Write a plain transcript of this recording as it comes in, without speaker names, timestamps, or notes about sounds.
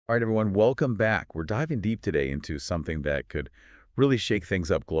All right, everyone, welcome back. We're diving deep today into something that could really shake things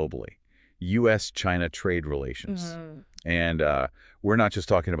up globally, U.S.-China trade relations. Mhm. And we're not just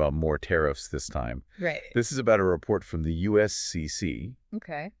talking about more tariffs this time. Right. This is about a report from the USCC,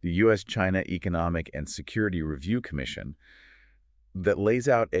 Okay. the U.S.-China Economic and Security Review Commission, that lays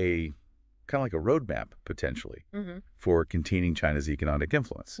out a kind of like a roadmap, potentially, hmm for containing China's economic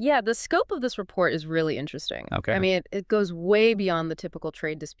influence. Yeah, the scope of this report is really interesting. Okay. I mean, it goes way beyond the typical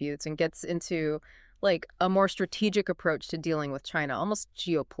trade disputes and gets into like a more strategic approach to dealing with China, almost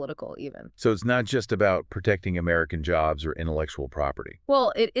geopolitical even. So it's not just about protecting American jobs or intellectual property.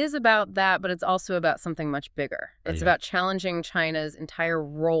 Well, it is about that, but it's also about something much bigger. Oh, It's yeah. about challenging China's entire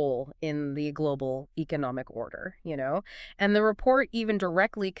role in the global economic order, And the report even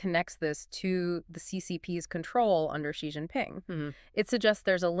directly connects this to the CCP's control under Xi Jinping. It suggests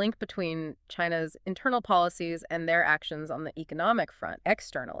there's a link between China's internal policies and their actions on the economic front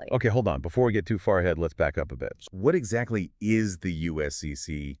externally. Okay, hold on. Before we get too far ahead, let's back up a bit. What exactly is the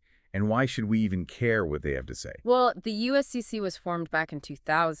USCC, and why should we even care what they have to say? Well, the USCC was formed back in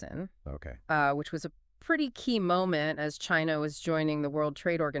 2000, Okay, which was a pretty key moment as China was joining the World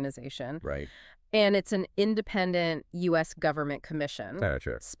Trade Organization. right. And it's an independent U.S. government commission,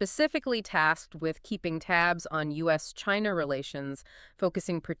 Sure. specifically tasked with keeping tabs on U.S.-China relations,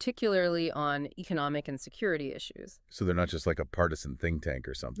 focusing particularly on economic and security issues. So they're not just like a partisan think tank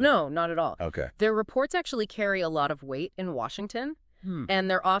or something? No, not at all. Okay. Their reports actually carry a lot of weight in Washington, and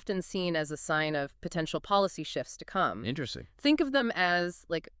they're often seen as a sign of potential policy shifts to come. Interesting. Think of them as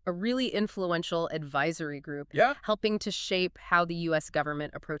like a really influential advisory group Yeah. helping to shape how the U.S.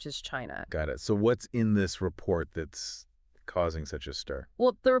 government approaches China. Got it. So what's in this report that's causing such a stir?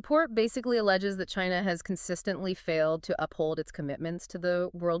 Well, the report basically alleges that China has consistently failed to uphold its commitments to the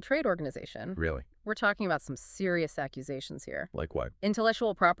World Trade Organization. Really? We're talking about some serious accusations here. Like what?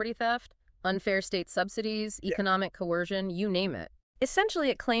 Intellectual property theft, unfair state subsidies, economic coercion, you name it. Essentially,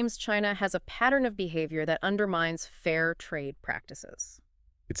 it claims China has a pattern of behavior that undermines fair trade practices.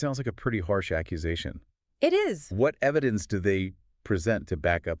 It sounds like a pretty harsh accusation. It is. What evidence do they present to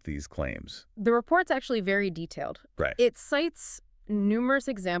back up these claims? The report's actually very detailed. Right. It cites numerous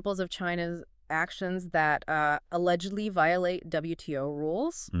examples of China's actions that allegedly violate WTO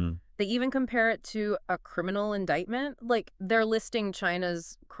rules. They even compare it to a criminal indictment. Like, they're listing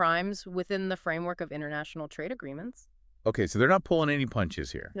China's crimes within the framework of international trade agreements. Okay, so they're not pulling any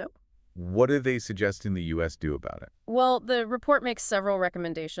punches here. Nope. What are they suggesting the U.S. do about it? Well, the report makes several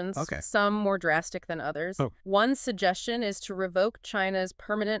recommendations, Okay. some more drastic than others. Oh. One suggestion is to revoke China's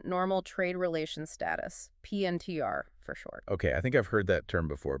Permanent Normal Trade Relations Status, PNTR for short. Okay, I think I've heard that term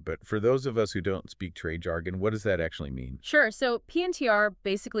before, but for those of us who don't speak trade jargon, what does that actually mean? Sure, so PNTR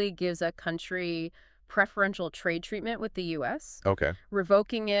basically gives a country preferential trade treatment with the U.S. Okay.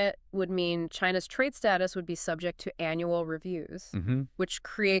 Revoking it would mean China's trade status would be subject to annual reviews, which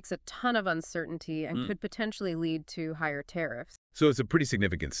creates a ton of uncertainty and could potentially lead to higher tariffs. So it's a pretty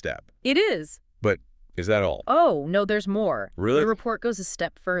significant step. It is. But is that all? Oh, no, there's more. Really? The report goes a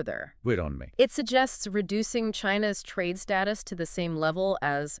step further. Wait on me. It suggests reducing China's trade status to the same level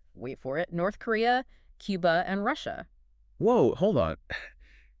as, wait for it, North Korea, Cuba, and Russia. Whoa, hold on.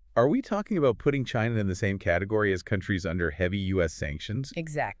 Are we talking about putting China in the same category as countries under heavy U.S. sanctions?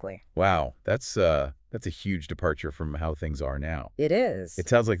 Exactly. Wow, that's a huge departure from how things are now. It is. It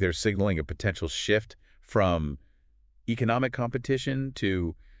sounds like they're signaling a potential shift from economic competition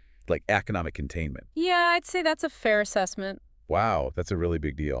to, like, economic containment. Yeah, I'd say that's a fair assessment. Wow, that's a really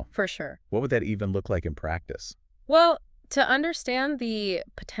big deal. For sure. What would that even look like in practice? Well, to understand the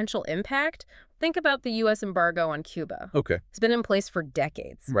potential impact, think about the U.S. embargo on Cuba. Okay. It's been in place for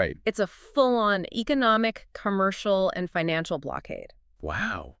decades. Right. It's a full-on economic, commercial, and financial blockade.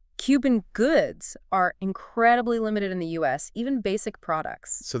 Wow. Cuban goods are incredibly limited in the U.S., even basic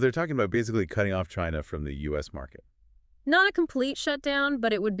products. So they're talking about basically cutting off China from the U.S. market. Not a complete shutdown,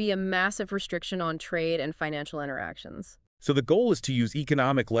 but it would be a massive restriction on trade and financial interactions. So the goal is to use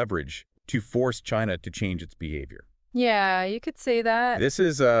economic leverage to force China to change its behavior. Yeah, you could say that. This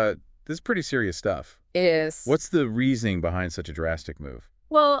is pretty serious stuff. It is. What's the reasoning behind such a drastic move?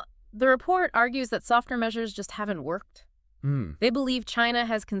 Well, the report argues that softer measures just haven't worked. They believe China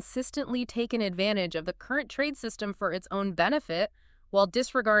has consistently taken advantage of the current trade system for its own benefit while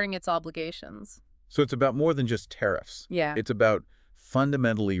disregarding its obligations. So it's about more than just tariffs. Yeah. It's about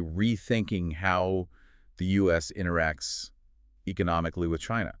fundamentally rethinking how the U.S. interacts economically with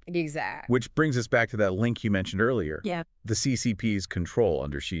China. Exactly. Which brings us back to that link you mentioned earlier. Yeah. The CCP's control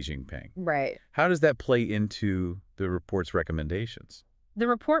under Xi Jinping. Right. How does that play into the report's recommendations? The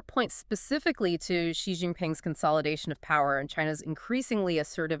report points specifically to Xi Jinping's consolidation of power and China's increasingly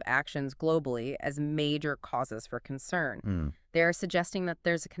assertive actions globally as major causes for concern. Hmm. They're suggesting that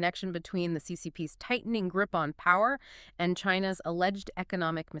there's a connection between the CCP's tightening grip on power and China's alleged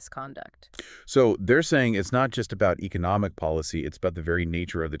economic misconduct. So they're saying it's not just about economic policy, it's about the very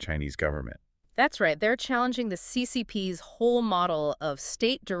nature of the Chinese government. That's right. They're challenging the CCP's whole model of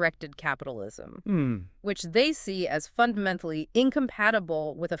state-directed capitalism, Hmm. which they see as fundamentally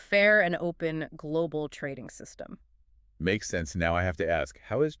incompatible with a fair and open global trading system. Makes sense. Now I have to ask,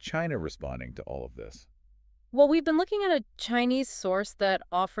 how is China responding to all of this? Well, we've been looking at a Chinese source that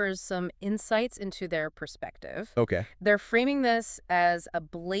offers some insights into their perspective. Okay. They're framing this as a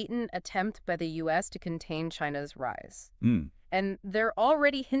blatant attempt by the U.S. to contain China's rise. Hmm. And they're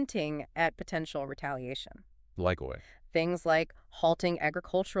already hinting at potential retaliation. Like what? Things like halting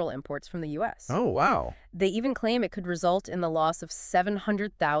agricultural imports from the U.S. Oh, wow. They even claim it could result in the loss of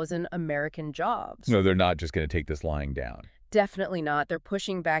 700,000 American jobs. No, they're not just going to take this lying down. Definitely not. They're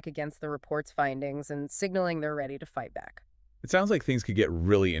pushing back against the report's findings and signaling they're ready to fight back. It sounds like things could get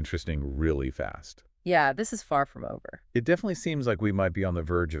really interesting really fast. Yeah, this is far from over. It definitely seems like we might be on the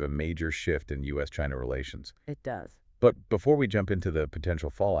verge of a major shift in U.S.-China relations. It does. But before we jump into the potential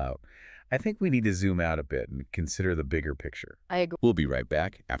fallout, I think we need to zoom out a bit and consider the bigger picture. I agree. We'll be right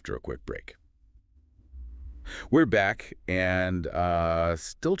back after a quick break. We're back and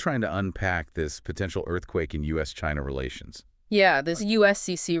still trying to unpack this potential earthquake in U.S.-China relations. Yeah, this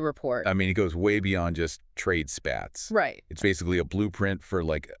USCC report. I mean, it goes way beyond just trade spats. Right. It's basically a blueprint for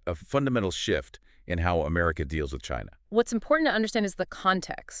like a fundamental shift in how America deals with China. What's important to understand is the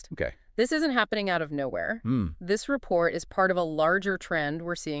context. Okay. This isn't happening out of nowhere. This report is part of a larger trend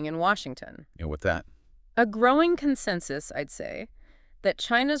we're seeing in Washington. And with that? A growing consensus, I'd say, that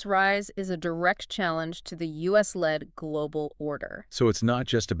China's rise is a direct challenge to the U.S.-led global order. So it's not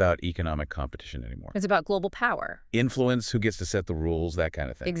just about economic competition anymore. It's about global power. Influence, who gets to set the rules, that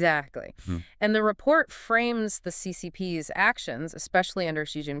kind of thing. Exactly. And the report frames the CCP's actions, especially under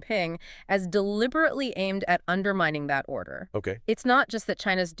Xi Jinping, as deliberately aimed at undermining that order. Okay. It's not just that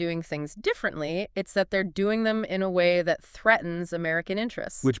China's doing things differently, it's that they're doing them in a way that threatens American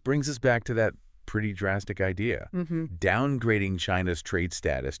interests. Which brings us back to that pretty drastic idea. Downgrading China's trade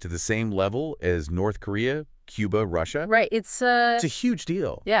status to the same level as North Korea, Cuba, Russia. Right. It's a huge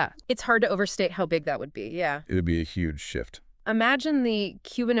deal. Yeah. It's hard to overstate how big that would be. Yeah. It would be a huge shift. Imagine the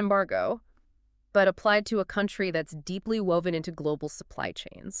Cuban embargo, but applied to a country that's deeply woven into global supply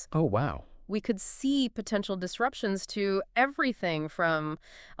chains. Oh, wow. We could see potential disruptions to everything from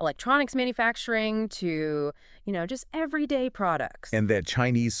electronics manufacturing to, just everyday products. And that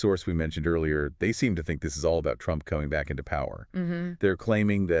Chinese source we mentioned earlier, they seem to think this is all about Trump coming back into power. They're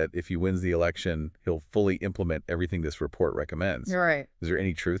claiming that if he wins the election, he'll fully implement everything this report recommends. You're right. Is there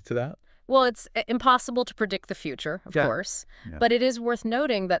any truth to that? Well, it's impossible to predict the future, of course. Yeah. But it is worth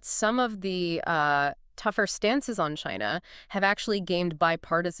noting that some of the tougher stances on China have actually gained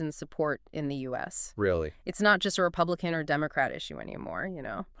bipartisan support in the U.S. Really? It's not just a Republican or Democrat issue anymore,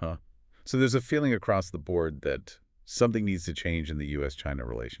 Huh. So there's a feeling across the board that something needs to change in the U.S.-China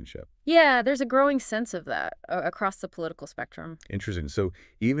relationship. Yeah, there's a growing sense of that across the political spectrum. Interesting. So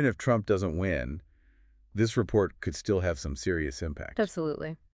even if Trump doesn't win, this report could still have some serious impact.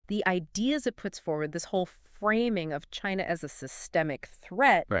 Absolutely. The ideas it puts forward, this whole framing of China as a systemic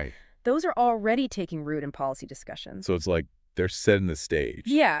threat, Right. those are already taking root in policy discussions. So it's like they're setting the stage.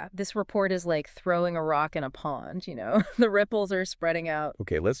 Yeah, this report is like throwing a rock in a pond, The ripples are spreading out.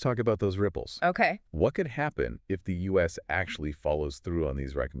 Okay, let's talk about those ripples. Okay. What could happen if the U.S. actually follows through on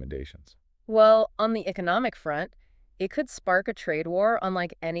these recommendations? Well, on the economic front, it could spark a trade war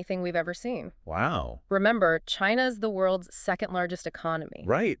unlike anything we've ever seen. Wow. Remember, China is the world's second largest economy.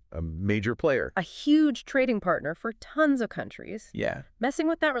 Right. A major player. A huge trading partner for tons of countries. Yeah. Messing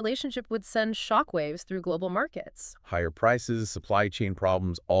with that relationship would send shockwaves through global markets. Higher prices, supply chain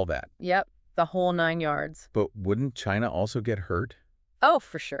problems, all that. Yep, the whole 9 yards. But wouldn't China also get hurt? Oh,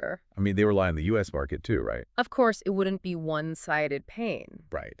 for sure. I mean, they rely on the U.S. market too, right? Of course, it wouldn't be one-sided pain.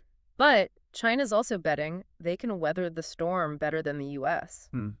 Right. But China's also betting they can weather the storm better than the U.S.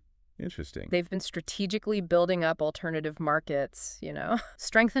 Interesting. They've been strategically building up alternative markets,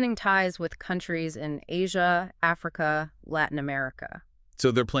 strengthening ties with countries in Asia, Africa, Latin America.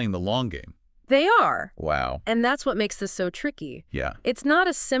 So they're playing the long game. They are. Wow. And that's what makes this so tricky. Yeah. It's not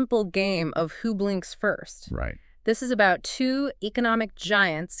a simple game of who blinks first. Right. This is about two economic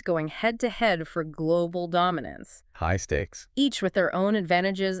giants going head-to-head for global dominance, High stakes. each with their own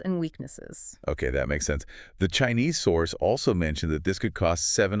advantages and weaknesses. Okay, that makes sense. The Chinese source also mentioned that this could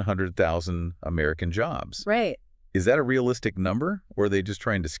cost 700,000 American jobs. Right. Is that a realistic number, or are they just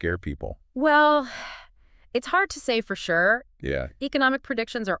trying to scare people? Well, it's hard to say for sure. Yeah. Economic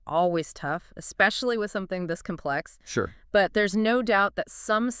predictions are always tough, especially with something this complex. Sure. But there's no doubt that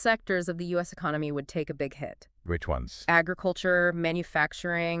some sectors of the U.S. economy would take a big hit. Which ones? Agriculture,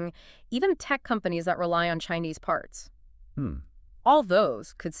 manufacturing, even tech companies that rely on Chinese parts. All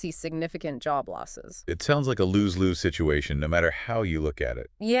those could see significant job losses. It sounds like a lose-lose situation, no matter how you look at it.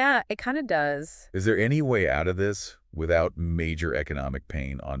 Yeah, it kind of does. Is there any way out of this without major economic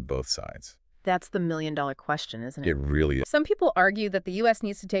pain on both sides? That's the million-dollar question, isn't it? It really is. Some people argue that the U.S.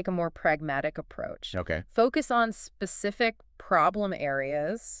 needs to take a more pragmatic approach. Okay. Focus on specific problem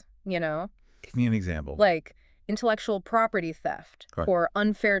areas, Give me an example. like intellectual property theft or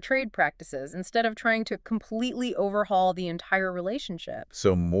unfair trade practices, instead of trying to completely overhaul the entire relationship.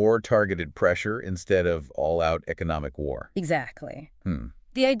 So more targeted pressure instead of all-out economic war. Exactly.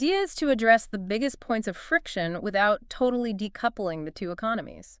 The idea is to address the biggest points of friction without totally decoupling the two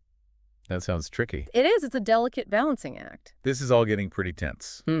economies. That sounds tricky. It is. It's a delicate balancing act. This is all getting pretty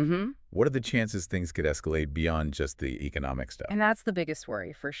tense. Mm-hmm. What are the chances things could escalate beyond just the economic stuff? And that's the biggest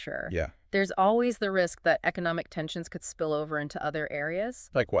worry, for sure. Yeah. There's always the risk that economic tensions could spill over into other areas.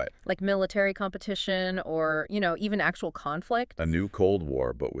 Like what? Like military competition or, even actual conflict. A new Cold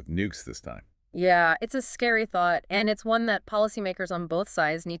War, but with nukes this time. Yeah, it's a scary thought, and it's one that policymakers on both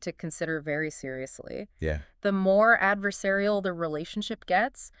sides need to consider very seriously. Yeah. The more adversarial the relationship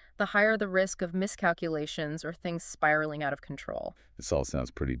gets, the higher the risk of miscalculations or things spiraling out of control. This all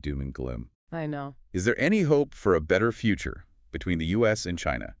sounds pretty doom and gloom. I know. Is there any hope for a better future between the U.S. and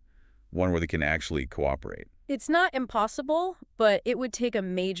China? One where they can actually cooperate? It's not impossible, but it would take a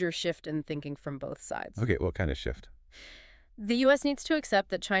major shift in thinking from both sides. Okay, what kind of shift? The U.S. needs to accept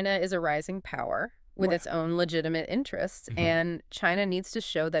that China is a rising power with its own legitimate interests, and China needs to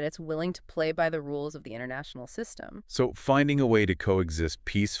show that it's willing to play by the rules of the international system. So finding a way to coexist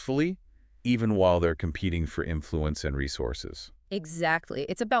peacefully, even while they're competing for influence and resources. Exactly.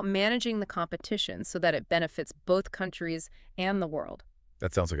 It's about managing the competition so that it benefits both countries and the world.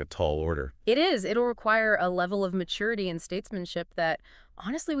 That sounds like a tall order. It is. It'll require a level of maturity and statesmanship that,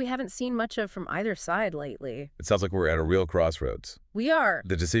 honestly, we haven't seen much of from either side lately. It sounds like we're at a real crossroads. We are.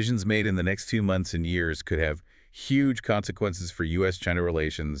 The decisions made in the next 2 months and years could have huge consequences for U.S.-China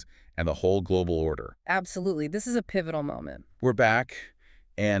relations and the whole global order. Absolutely. This is a pivotal moment. We're back,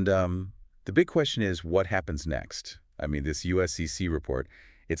 and the big question is what happens next? I mean, this USCC report,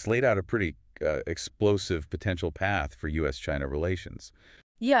 it's laid out a pretty explosive potential path for U.S.-China relations.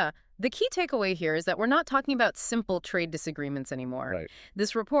 Yeah. The key takeaway here is that we're not talking about simple trade disagreements anymore. Right.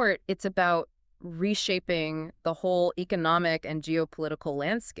 This report, it's about reshaping the whole economic and geopolitical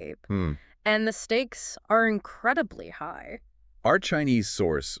landscape. And the stakes are incredibly high. Our Chinese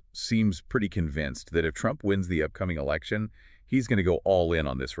source seems pretty convinced that if Trump wins the upcoming election, he's going to go all in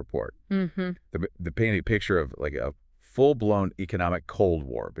on this report. The painting a picture of like a full-blown economic Cold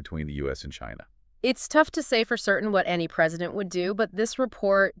War between the U.S. and China. It's tough to say for certain what any president would do, but this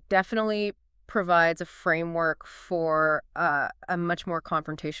report definitely provides a framework for a much more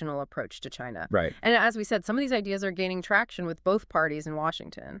confrontational approach to China. Right. And as we said, some of these ideas are gaining traction with both parties in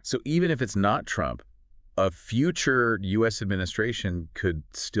Washington. So even if it's not Trump, a future U.S. administration could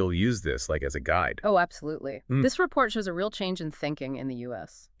still use this like as a guide. Oh, absolutely. This report shows a real change in thinking in the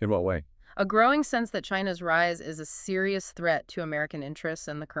U.S. In what way? A growing sense that China's rise is a serious threat to American interests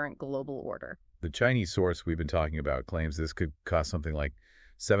and the current global order. The Chinese source we've been talking about claims this could cost something like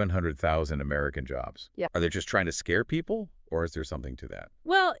 700,000 American jobs. Yeah. Are they just trying to scare people, or is there something to that?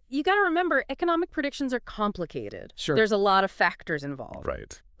 Well, you got to remember, economic predictions are complicated. Sure. There's a lot of factors involved.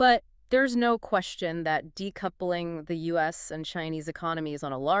 Right. But there's no question that decoupling the U.S. and Chinese economies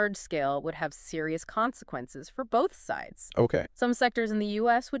on a large scale would have serious consequences for both sides. Okay. Some sectors in the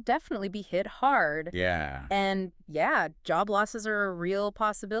U.S. would definitely be hit hard. Yeah. And yeah, job losses are a real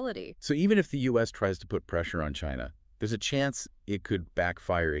possibility. So even if the U.S. tries to put pressure on China, there's a chance it could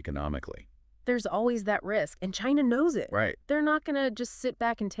backfire economically. There's always that risk, and China knows it. Right. They're not going to just sit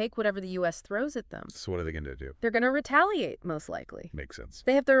back and take whatever the U.S. throws at them. So what are they going to do? They're going to retaliate, most likely. Makes sense.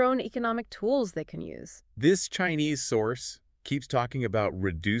 They have their own economic tools they can use. This Chinese source keeps talking about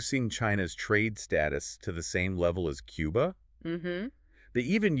reducing China's trade status to the same level as Cuba. Mm-hmm. They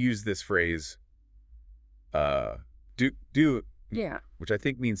even use this phrase, Yeah. which I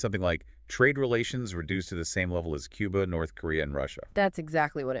think means something like trade relations reduced to the same level as Cuba, North Korea, and Russia. That's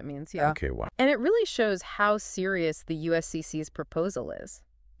exactly what it means, yeah. Okay, wow. And it really shows how serious the USCC's proposal is.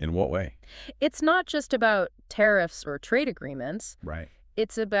 In what way? It's not just about tariffs or trade agreements. Right.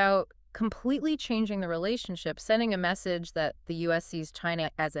 It's about completely changing the relationship, sending a message that the U.S. sees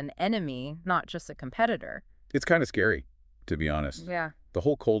China as an enemy, not just a competitor. It's kind of scary, to be honest. Yeah, The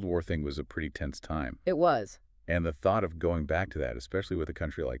whole Cold War thing was a pretty tense time. it was. And the thought of going back to that, especially with a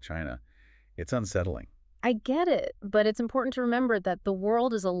country like China, it's unsettling. I get it, but it's important to remember that the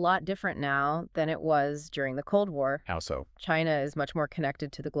world is a lot different now than it was during the Cold War. How so? China is much more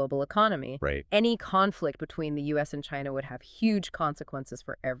connected to the global economy. Right. Any conflict between the U.S. and China would have huge consequences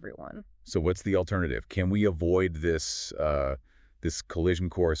for everyone. So what's the alternative? Can we avoid this collision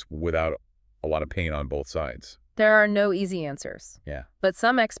course without a lot of pain on both sides? There are no easy answers. Yeah. But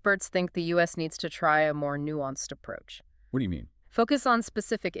some experts think the U.S. needs to try a more nuanced approach. What do you mean? Focus on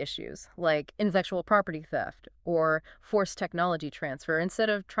specific issues like intellectual property theft or forced technology transfer instead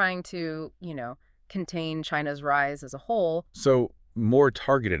of trying to, contain China's rise as a whole. So more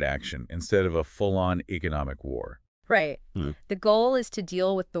targeted action instead of a full-on economic war. Right. The goal is to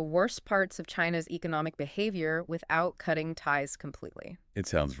deal with the worst parts of China's economic behavior without cutting ties completely. It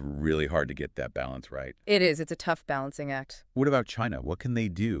sounds really hard to get that balance right. It is. It's a tough balancing act. What about China? What can they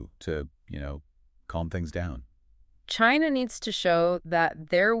do to, calm things down? China needs to show that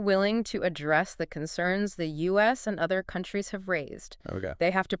they're willing to address the concerns the U.S. and other countries have raised. Okay.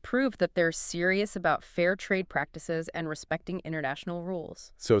 They have to prove that they're serious about fair trade practices and respecting international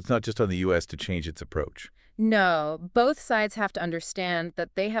rules. So it's not just on the U.S. to change its approach. No, both sides have to understand that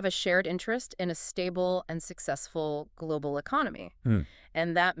they have a shared interest in a stable and successful global economy.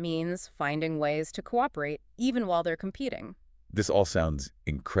 And that means finding ways to cooperate, even while they're competing. This all sounds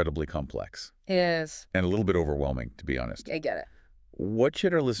incredibly complex. It is. And a little bit overwhelming, to be honest. I get it. What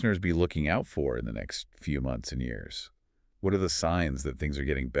should our listeners be looking out for in the next few months and years? What are the signs that things are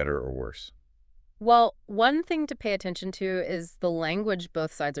getting better or worse? Well, one thing to pay attention to is the language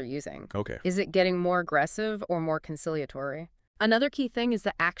both sides are using. Okay. Is it getting more aggressive or more conciliatory? Another key thing is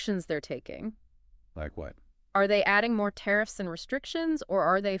the actions they're taking. Like what? Are they adding more tariffs and restrictions, or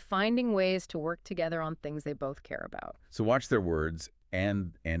are they finding ways to work together on things they both care about? So watch their words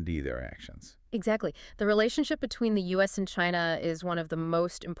and their actions. Exactly. The relationship between the U.S. and China is one of the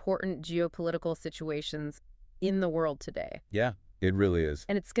most important geopolitical situations in the world today. Yeah, it really is.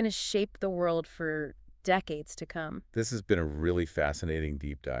 And it's going to shape the world for decades to come. This has been a really fascinating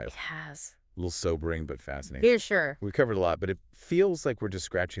deep dive. It has. A little sobering, but fascinating. Yeah, sure. We covered a lot, but it feels like we're just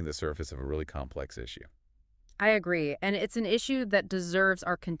scratching the surface of a really complex issue. I agree. And it's an issue that deserves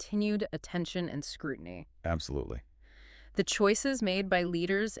our continued attention and scrutiny. Absolutely. The choices made by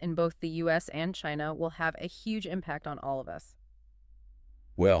leaders in both the U.S. and China will have a huge impact on all of us.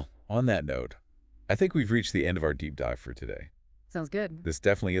 Well, on that note, I think we've reached the end of our deep dive for today. Sounds good. This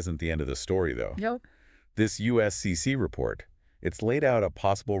definitely isn't the end of the story, though. Nope. This USCC report, it's laid out a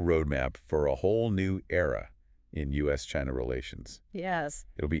possible roadmap for a whole new era in U.S.-China relations. Yes.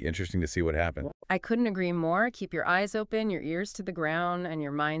 It'll be interesting to see what happens. I couldn't agree more. Keep your eyes open, your ears to the ground, and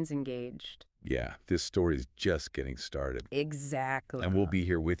your minds engaged. Yeah, this story's just getting started. Exactly. And we'll be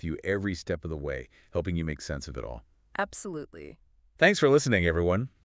here with you every step of the way, helping you make sense of it all. Absolutely. Thanks for listening, everyone.